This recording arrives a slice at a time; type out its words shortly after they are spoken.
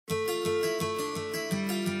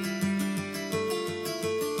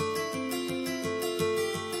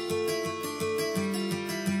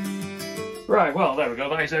Right, well, there we go.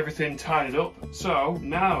 That is everything tidied up. So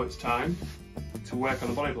now it's time to work on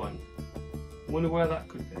the body blank. Wonder where that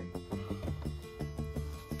could be.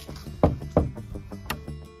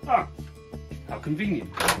 Ah, how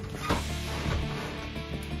convenient.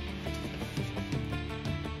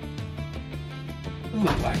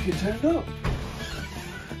 Looked like it turned up.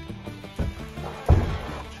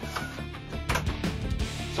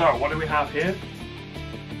 So, what do we have here?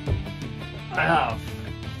 I have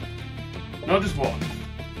not just one,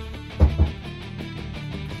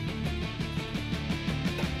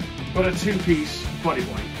 but a two-piece body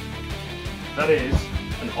blank. That is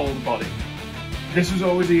an older body. This was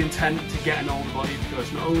always the intent to get an older body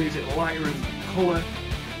because not only is it lighter in colour,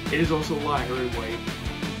 it is also lighter in weight.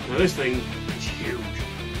 Now this thing is huge.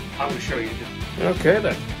 I'm going to show you. Okay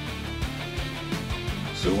then.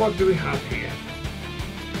 So what do we have here?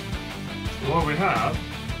 What we have,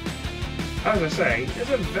 as I say, is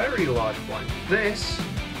a very large blank. This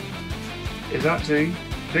is actually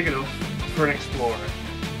big enough for an explorer.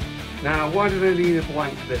 Now, why did I need a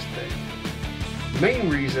blank this big? The main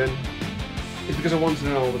reason is because I wanted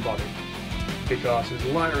an older body. Because it's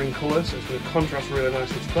lighter in colour, so it's going to contrast really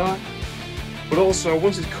nicely to that. But also,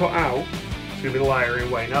 once it's cut out, it's going to be lighter in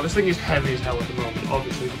weight. Now, this thing is heavy as hell at the moment,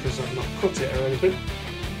 obviously, because I've not cut it or anything.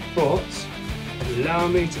 But allow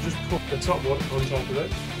me to just put the top one on top of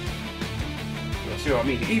it. You'll see what I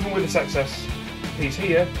mean. Even with this excess piece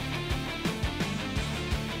here,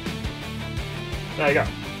 there you go.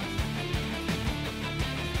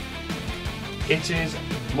 It is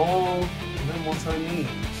more than what I need.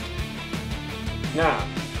 Now,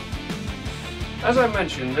 as I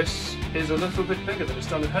mentioned, this is a little bit bigger than a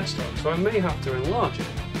standard headstock, so I may have to enlarge it.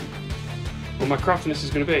 What my craftiness is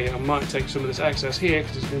going to be, I might take some of this excess here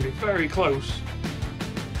because it's going to be very close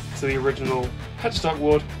to the original headstock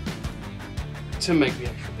wood to make the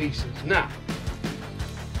extra pieces. Now,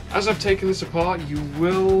 as I've taken this apart, you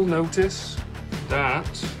will notice that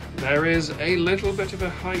there is a little bit of a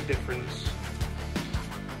height difference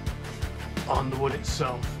on the wood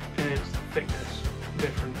itself and its thickness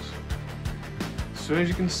difference. So as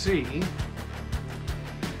you can see,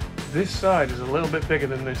 this side is a little bit bigger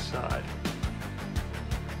than this side,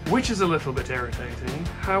 which is a little bit irritating.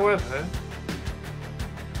 However,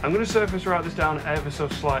 I'm going to surface write this down ever so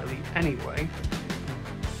slightly anyway,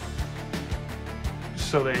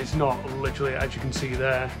 so that it's not literally, as you can see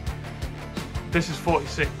there, this is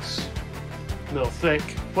 46mm thick,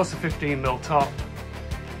 plus a 15mm top.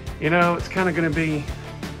 You know, it's kind of going to be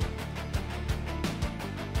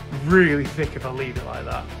really thick if I leave it like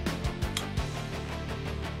that.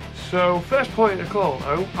 So, first point of call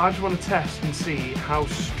though, I just want to test and see how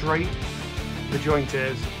straight the joint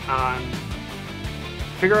is and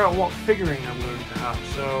figure out what figuring I'm going to have.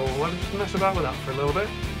 So, let's just mess about with that for a little bit.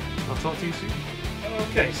 I'll talk to you soon.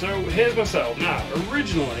 Okay, so here's myself. Now,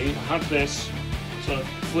 originally I had this sort of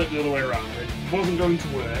flipped the other way around. It wasn't going to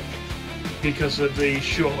work because of the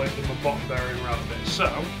short length of my bottom bearing around it.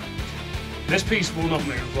 So, this piece will not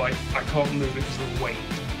move, like I can't move it because of the weight.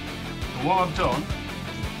 And what I've done,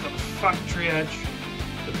 I've got the factory edge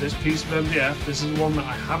of this piece of MDF. This is the one that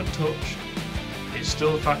I haven't touched. It's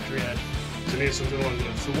still the factory edge, so I need something long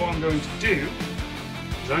enough. So what I'm going to do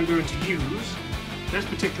is I'm going to use this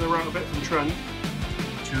particular router bit from Trent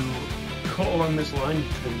to cut along this line. You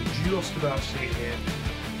can just about see it here.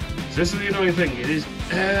 So this is the annoying thing, it is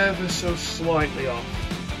ever so slightly off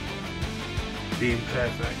being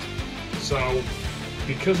perfect. So,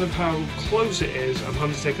 because of how close it is, I'm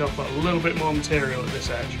having to take off a little bit more material at this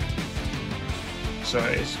edge. So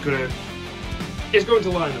it's going to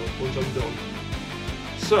line up once I'm done.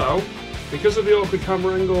 So, because of the awkward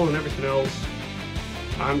camera angle and everything else,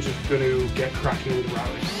 I'm just going to get cracking with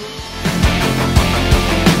routing.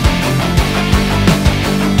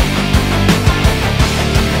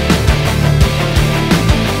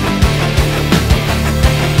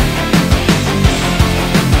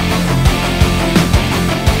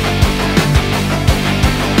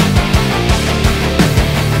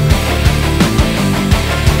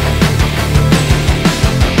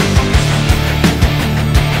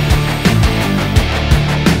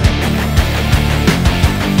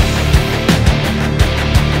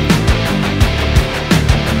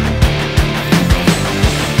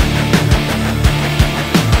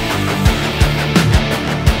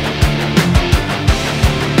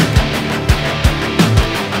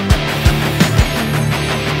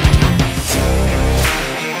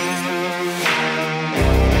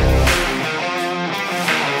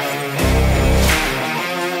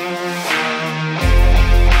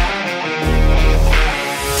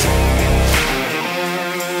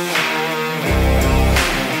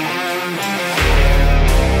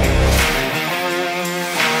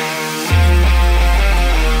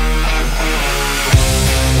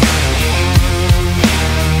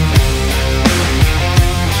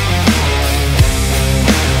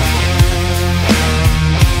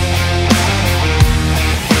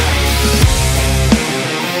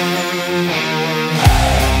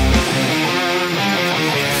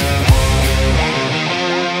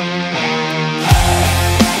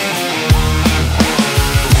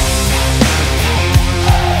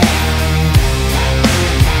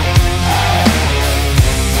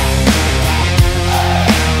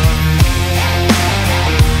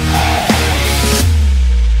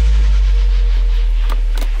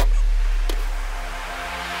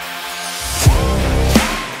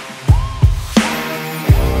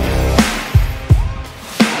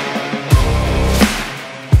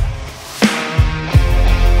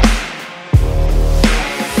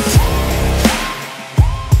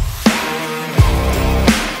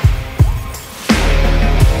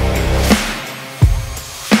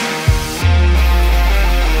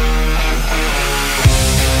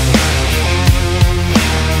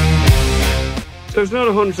 So it's not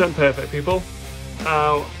 100% perfect, people.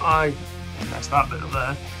 I messed that bit up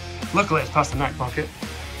there. Luckily it's past the neck pocket.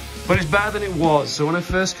 But it's better than it was. So when I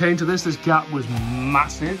first came to this gap was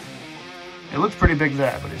massive. It looks pretty big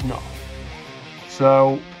there, but it's not.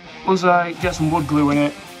 So once I get some wood glue in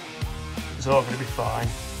it, it's all going to be fine.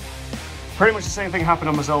 Pretty much the same thing happened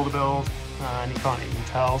on my Zelda build, and you can't even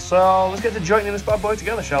tell. So let's get to joining this bad boy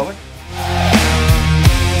together, shall we?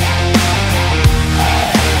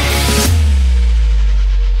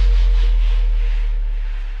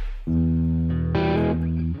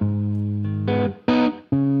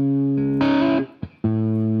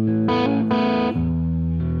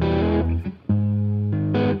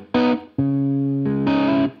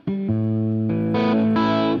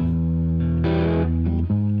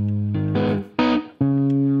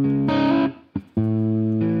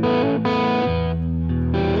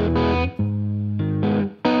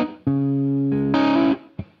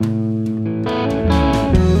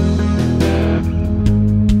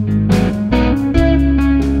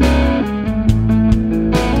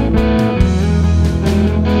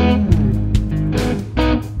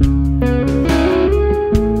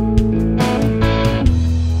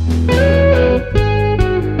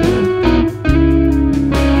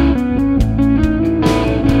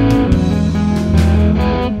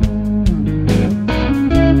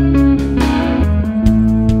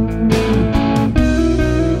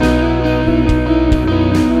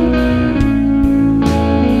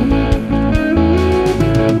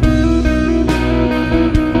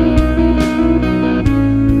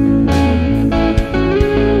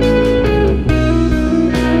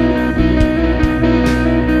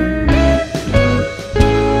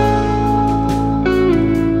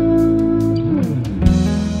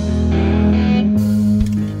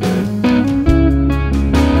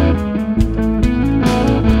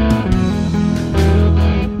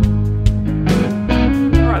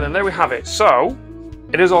 Have it. So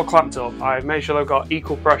it is all clamped up. I've made sure they've got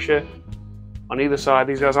equal pressure on either side.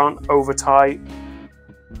 These guys aren't over tight.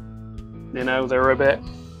 You know, they're a bit,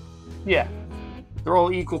 yeah, they're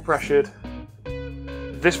all equal pressured.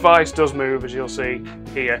 This vise does move, as you'll see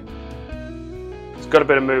here. It's got a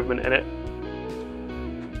bit of movement in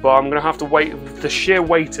it, but I'm gonna have to wait. The sheer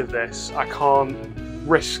weight of this, I can't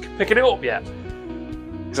risk picking it up yet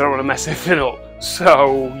because I don't want to mess anything up.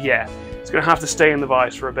 So yeah, it's going to have to stay in the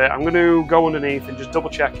vise for a bit. I'm going to go underneath and just double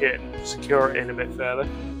check it and secure it in a bit further.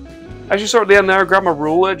 As you saw at the end there, I grabbed my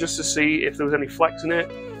ruler just to see if there was any flex in it.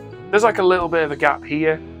 There's like a little bit of a gap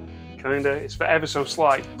here, kind of. It's ever so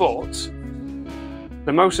slight, but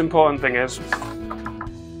the most important thing is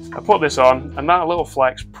I put this on and that little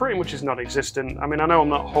flex pretty much is non-existent. I mean, I know I'm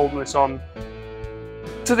not holding this on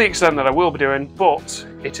to the extent that I will be doing, but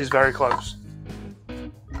it is very close.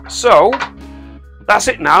 So that's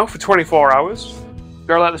it now for 24 hours.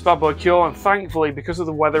 Gotta let this bad boy cure, and thankfully, because of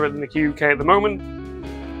the weather in the UK at the moment,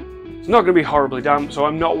 it's not going to be horribly damp, so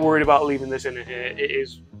I'm not worried about leaving this in here. It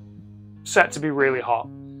is set to be really hot,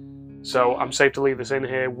 so I'm safe to leave this in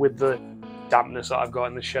here with the dampness that I've got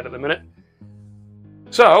in this shed at the minute.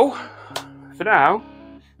 So, for now,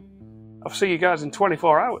 I'll see you guys in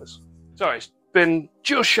 24 hours. So it's been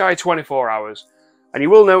just shy of 24 hours, and you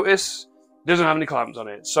will notice it doesn't have any clamps on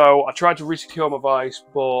it. So I tried to re-secure my vise,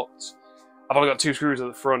 but I've only got 2 screws at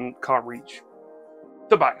the front, can't reach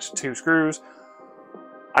the back's 2 screws.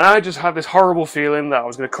 And I just had this horrible feeling that I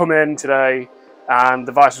was going to come in today and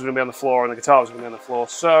the vise was going to be on the floor and the guitar was going to be on the floor.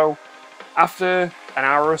 So after an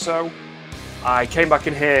hour or so, I came back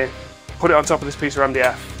in here, put it on top of this piece of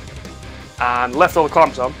MDF and left all the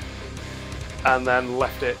clamps on, and then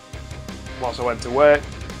left it whilst I went to work.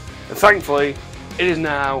 And thankfully, it is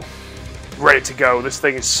now ready to go. This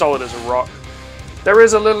thing is solid as a rock. There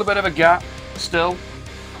is a little bit of a gap still,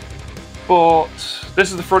 but this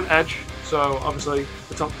is the front edge, so obviously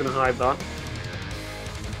the top's going to hide that.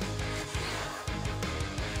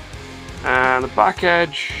 And the back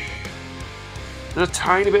edge, there's a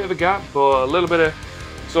tiny bit of a gap, but a little bit of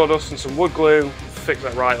sawdust and some wood glue fix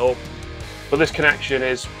that right up. But this connection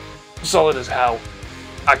is solid as hell.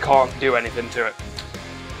 I can't do anything to it.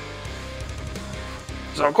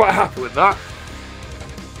 So I'm quite happy with that.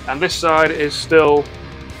 And this side is still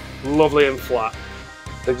lovely and flat.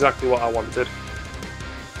 Exactly what I wanted.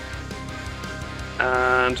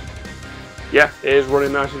 And yeah, it is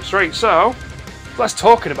running nice and straight. So, less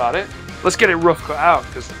talking about it. Let's get it rough cut out,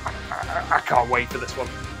 because I can't wait for this one.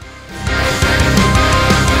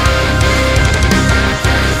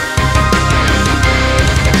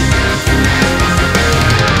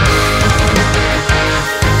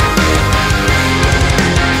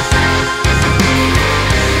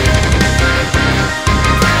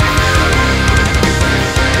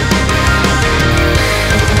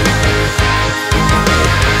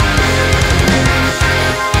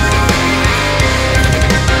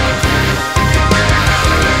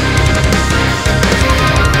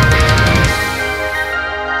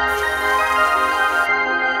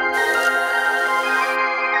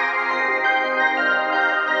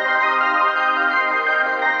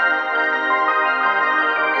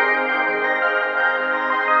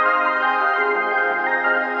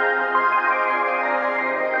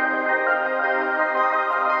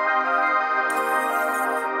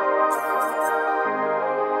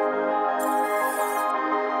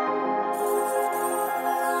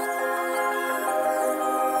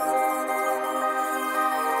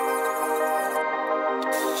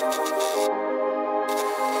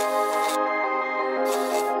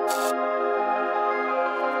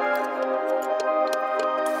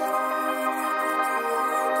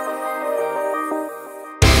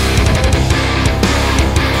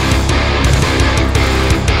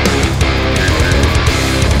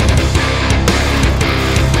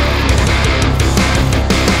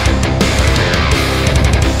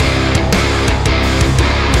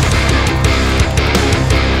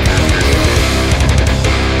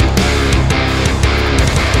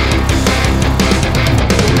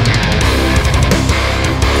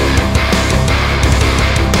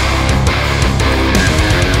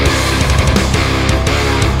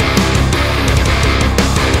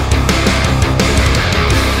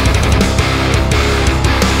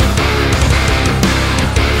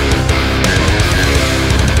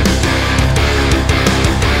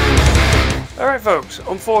 Right folks,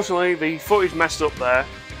 unfortunately the footage messed up there.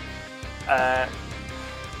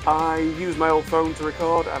 I used my old phone to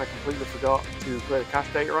record and I completely forgot to clear the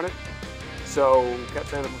cache data on it. So kept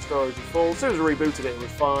saying that my storage was full. As soon as I rebooted it, it was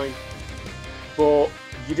fine. But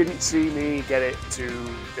you didn't see me get it to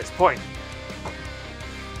this point.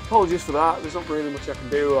 Apologies for that, there's not really much I can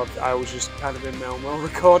do. I was just kind of in my own mode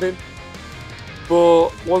recording. But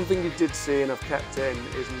one thing you did see, and I've kept in,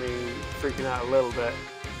 is me freaking out a little bit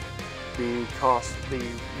because the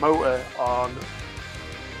motor on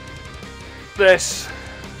this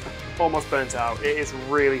almost burnt out. It is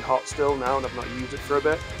really hot still now and I've not used it for a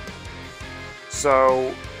bit.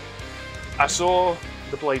 So I saw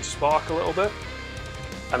the blade spark a little bit,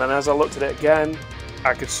 and then as I looked at it again,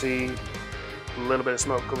 I could see a little bit of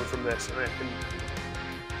smoke coming from this, and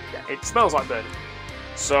it smells like burning.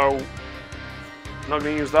 So I'm not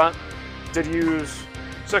going to use that. Did use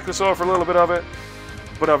circular saw for a little bit of it,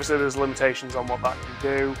 but obviously there's limitations on what that can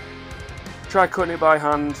do. Tried cutting it by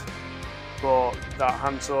hand, but that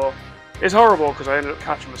handsaw is horrible because I ended up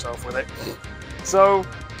catching myself with it. So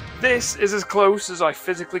this is as close as I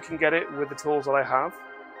physically can get it with the tools that I have.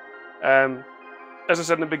 As I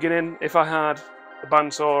said in the beginning, if I had a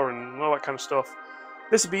bandsaw and all that kind of stuff,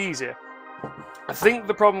 this would be easier. I think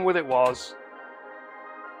the problem with it was,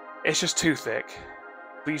 it's just too thick.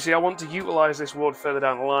 But you see, I want to utilise this wood further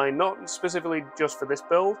down the line, not specifically just for this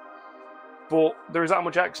build, but there is that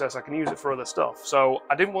much excess, I can use it for other stuff. So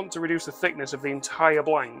I didn't want to reduce the thickness of the entire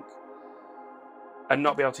blank and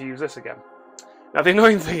not be able to use this again. Now the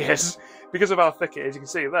annoying thing is, because of how thick it is, you can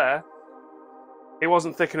see it there, it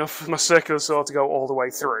wasn't thick enough for my circular saw to go all the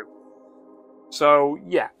way through. So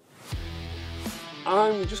yeah,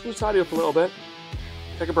 I'm just going to tidy up a little bit,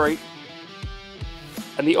 take a break,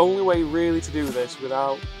 and the only way really to do this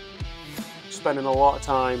without spending a lot of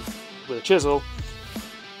time with a chisel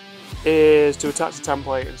is to attach the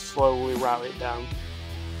template and slowly route it down.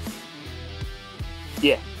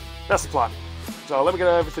 Yeah, that's the plan. So let me get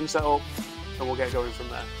everything set up and we'll get going from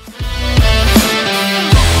there.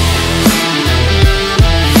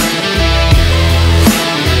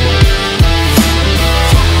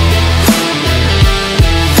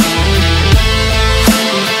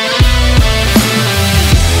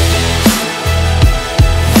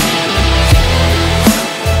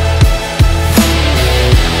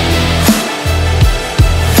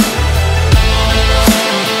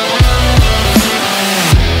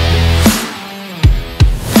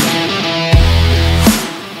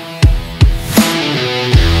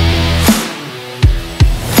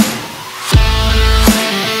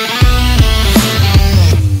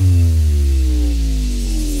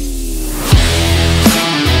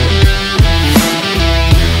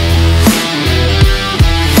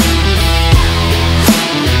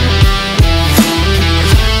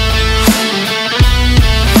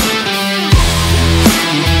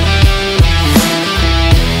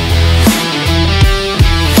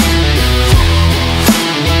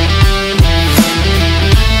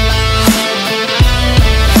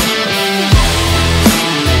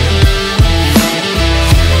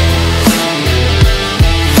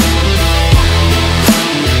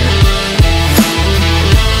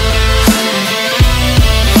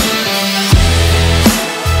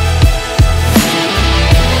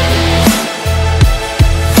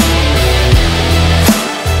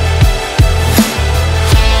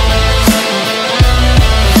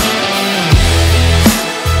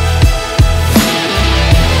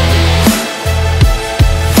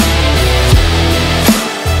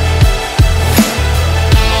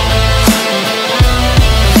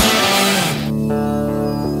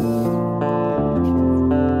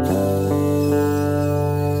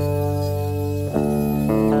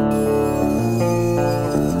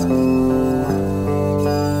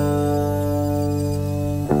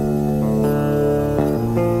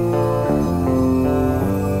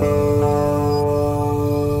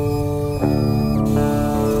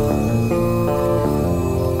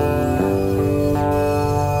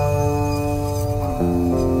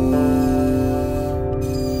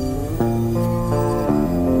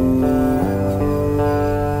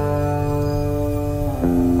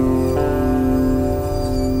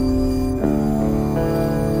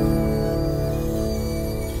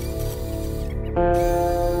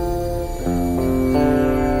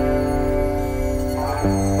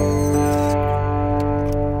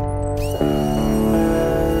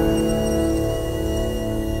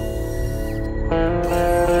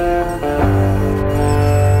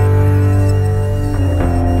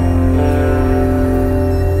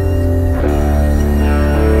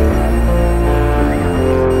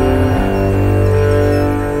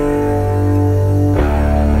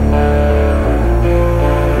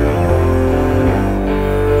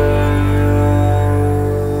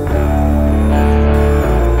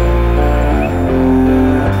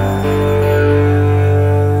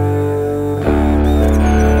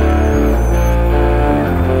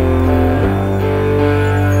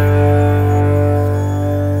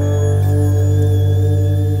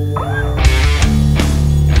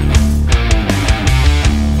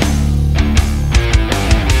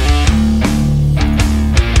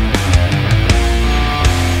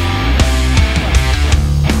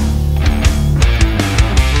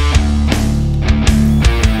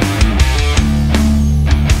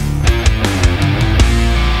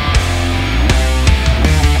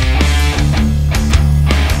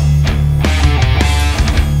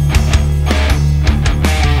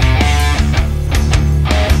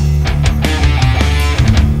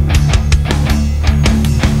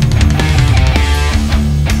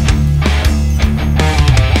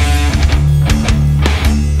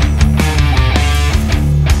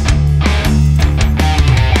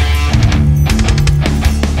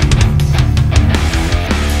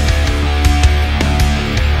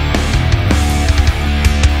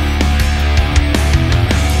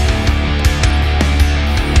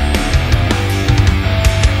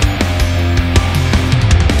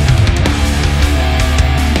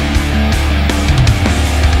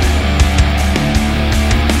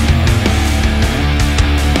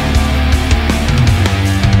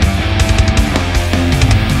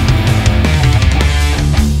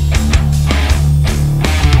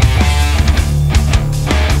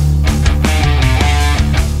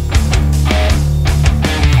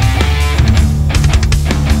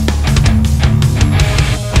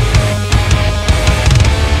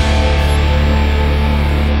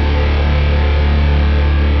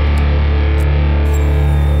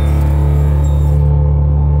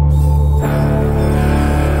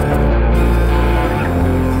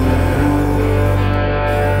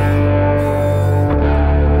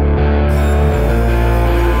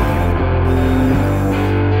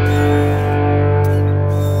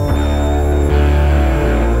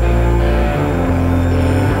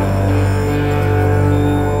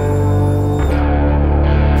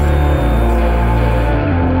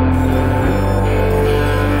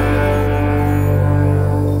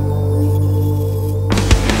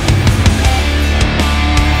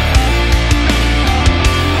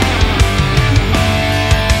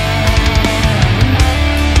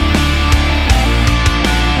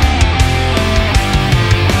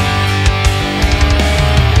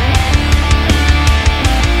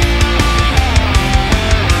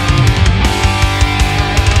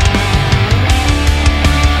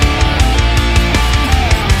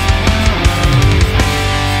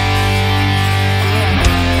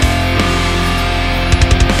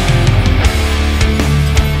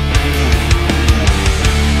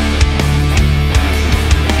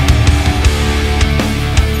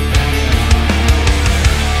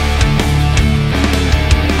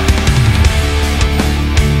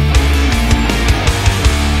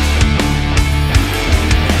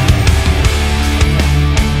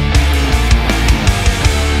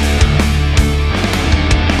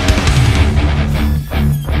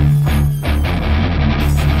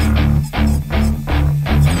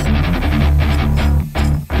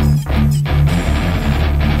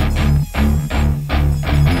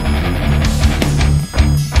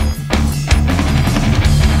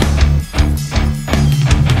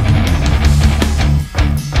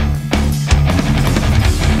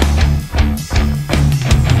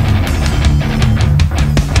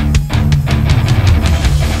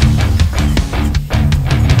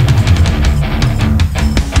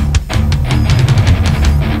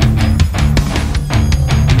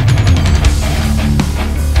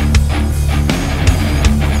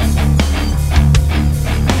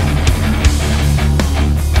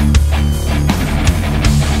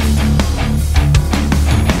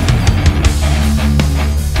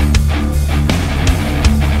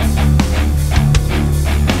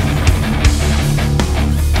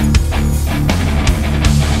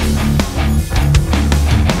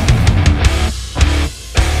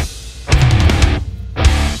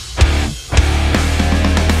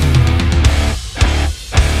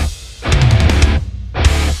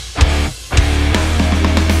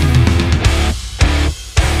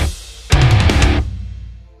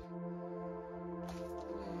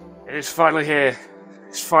 It's finally here.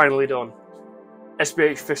 It's finally done.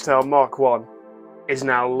 SBH Fishtail Mark 1 is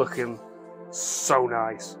now looking so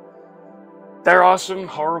nice. There are some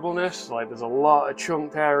horribleness, like there's a lot of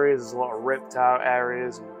chunked areas, there's a lot of ripped out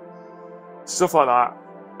areas, and stuff like that.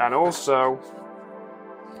 And also,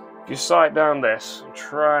 if you sight down this, I'm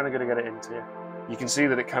trying to get it into you. You can see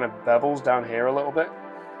that it kind of bevels down here a little bit.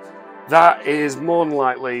 That is more than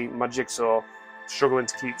likely my Jigsaw struggling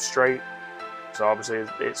to keep straight. So obviously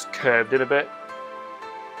it's curved in a bit.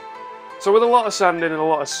 So with a lot of sanding and a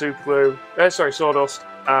lot of sawdust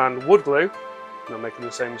and wood glue, not making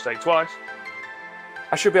the same mistake twice,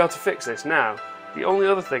 I should be able to fix this. Now, the only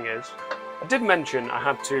other thing is, I did mention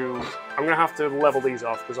I'm going to have to level these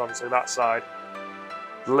off because obviously that side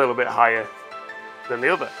is a little bit higher than the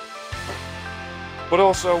other. But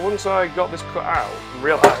also, once I got this cut out and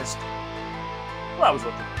realised, well, that was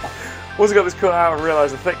lucky. Once I got this cut out and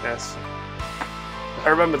realised the thickness, I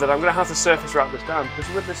remember that I'm going to have to surface wrap this down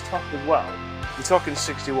because with this top as well, you're talking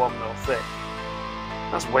 61mm thick.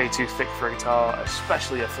 That's way too thick for a guitar,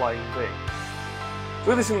 especially a flying V. So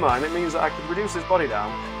with this in mind, it means that I could reduce this body down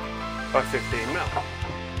by 15mm.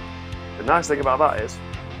 The nice thing about that is,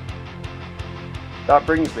 that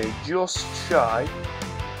brings me just shy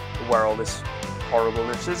of where all this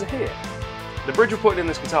horribleness is here. The bridge we're putting in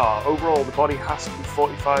this guitar, overall the body has to be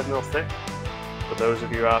 45mm thick. For those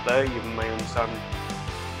of you out there, you may understand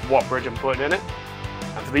what bridge I'm putting in it.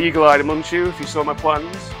 And for the eagle-eyed amongst you, if you saw my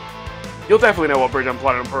plans, you'll definitely know what bridge I'm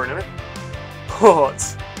planning on putting in it. But,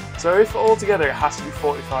 so if altogether it has to be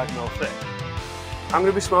 45mm thick, I'm going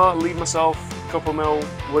to be smart and leave myself a couple mil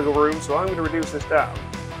wiggle room, so I'm going to reduce this down.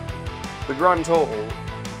 The grand total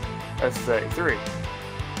of 33.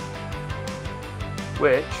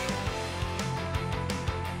 Which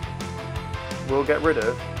will get rid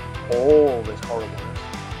of all this horribleness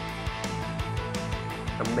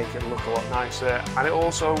and make it look a lot nicer, and it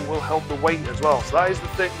also will help the weight as well. So that is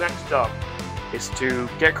the next job, is to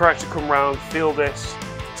get Crash to come round, feel this.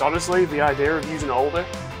 It's honestly, the idea of using Alder,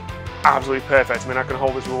 absolutely perfect. I mean, I can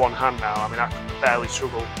hold this with one hand now. I mean, I can barely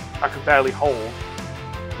struggle. I can barely hold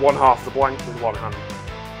one half the blank with one hand.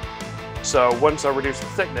 So once I reduce the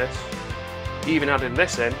thickness, even adding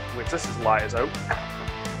this in, which this is light as oak,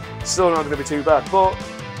 still not going to be too bad, but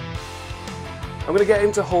I'm going to get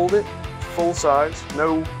him to hold it full size,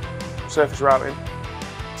 no surface routing,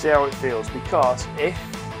 see how it feels, because if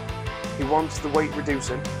he wants the weight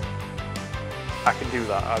reducing, I can do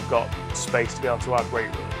that. I've got space to be able to add weight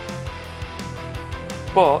with it.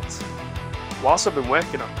 But whilst I've been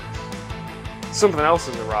working on this, something else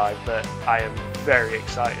has arrived that I am very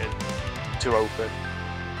excited to open.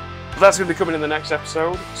 But that's going to be coming in the next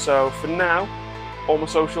episode, so for now, all my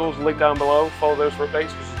socials linked down below, follow those for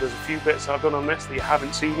updates because there's a few bits I've done on this that you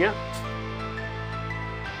haven't seen yet.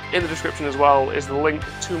 In the description as well is the link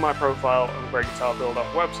to my profile on the Great Guitar Build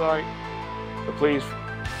Off website. So please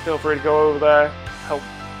feel free to go over there, help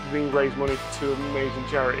me raise money for two amazing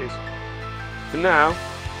charities. For now,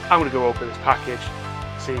 I'm going to go open this package.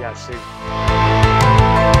 See you guys soon.